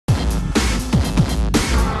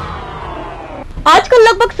आजकल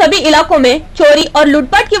लगभग सभी इलाकों में चोरी और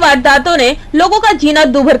लूटपाट की वारदातों ने लोगों का जीना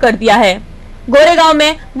दूभर कर दिया है। गोरेगांव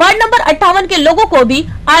में वार्ड नंबर 58 के लोगों को भी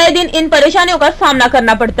आए दिन इन परेशानियों का सामना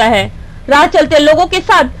करना पड़ता है। राह चलते लोगों के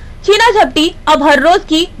साथ छीना झपटी अब हर रोज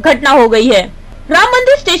की घटना हो गई है। राम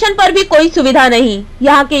मंदिर स्टेशन पर भी कोई सुविधा नहीं।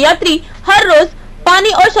 यहाँ के यात्री हर रोज पानी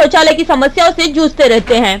और शौचालय की समस्याओं से जूझते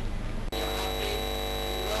रहते हैं।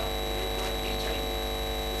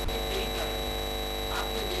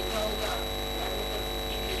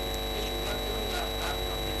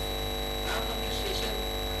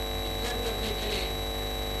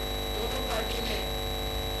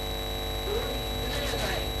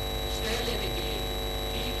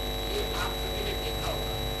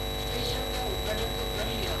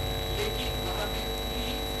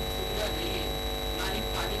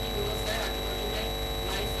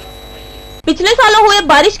 पिछले सालों हुए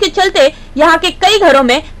बारिश के चलते यहाँ के कई घरों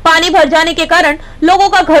में पानी भर जाने के कारण लोगों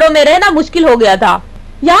का घरों में रहना मुश्किल हो गया था।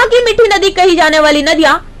 यहाँ की मीठी नदी कही जाने वाली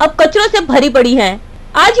नदियाँ अब कचरों से भरी पड़ी हैं।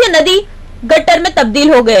 आज ये नदी गट्टर में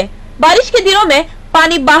तब्दील हो गए। बारिश के दिनों में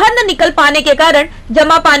पानी बाहर न निकल पाने के कारण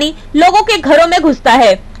जमा पानी लोगों के घरों में घुसता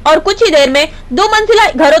है और कुछ ही देर में 2 मंजिला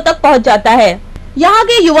घरों तक पहुँच जाता है। यहाँ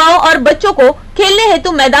के युवाओं और बच्चों को खेलने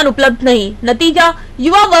हेतु मैदान उपलब्ध नहीं। नतीजा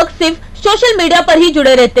युवा वर्ग सिर्फ सोशल मीडिया पर ही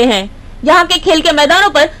जुड़े रहते हैं। यहाँ के खेल के मैदानों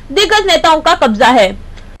पर दिग्गज नेताओं का कब्जा है।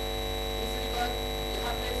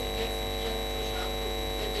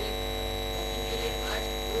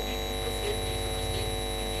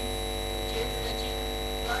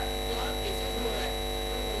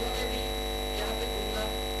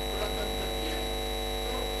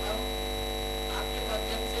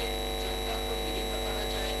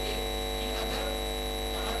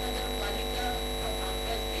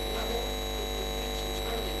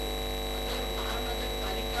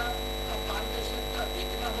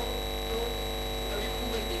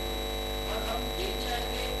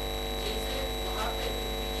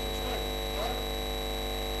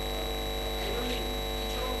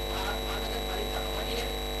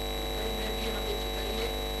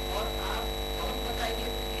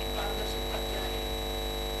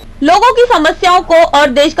 लोगों की समस्याओं को और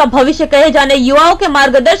देश का भविष्य कहे जाने युवाओं के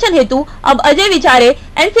मार्गदर्शन हेतु अब अजय विचारे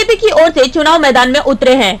एनसीपी की ओर से चुनाव मैदान में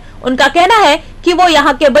उतरे हैं। उनका कहना है कि वो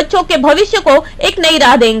यहाँ के बच्चों के भविष्य को एक नई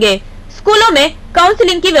राह देंगे। स्कूलों में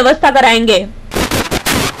काउंसलिंग की व्यवस्था कराएंगे।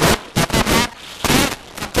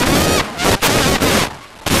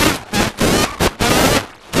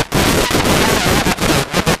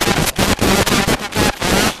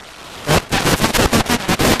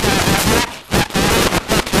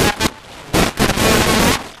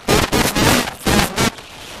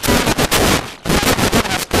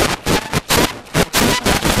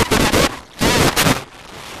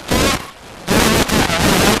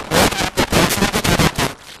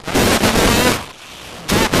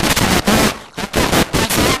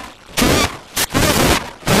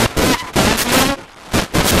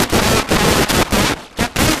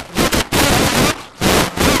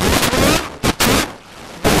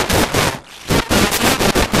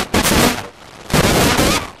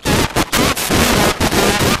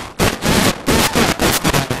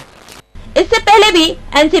 इससे पहले भी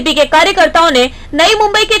एनसीपी के कार्यकर्ताओं ने नई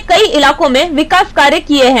मुंबई के कई इलाकों में विकास कार्य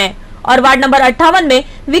किए हैं और वार्ड नंबर 58 में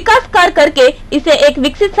विकास कार्य करके इसे एक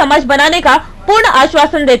विकसित समाज बनाने का पूर्ण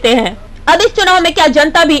आश्वासन देते हैं। अब इस चुनाव में क्या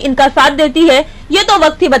जनता भी इनका साथ देती है, ये तो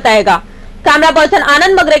वक्त ही बताएगा। कैमरा पर्सन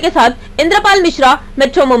आनंद मगरे के साथ इंद्रपाल मिश्रा,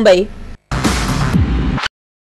 मेट्रो मुंबई।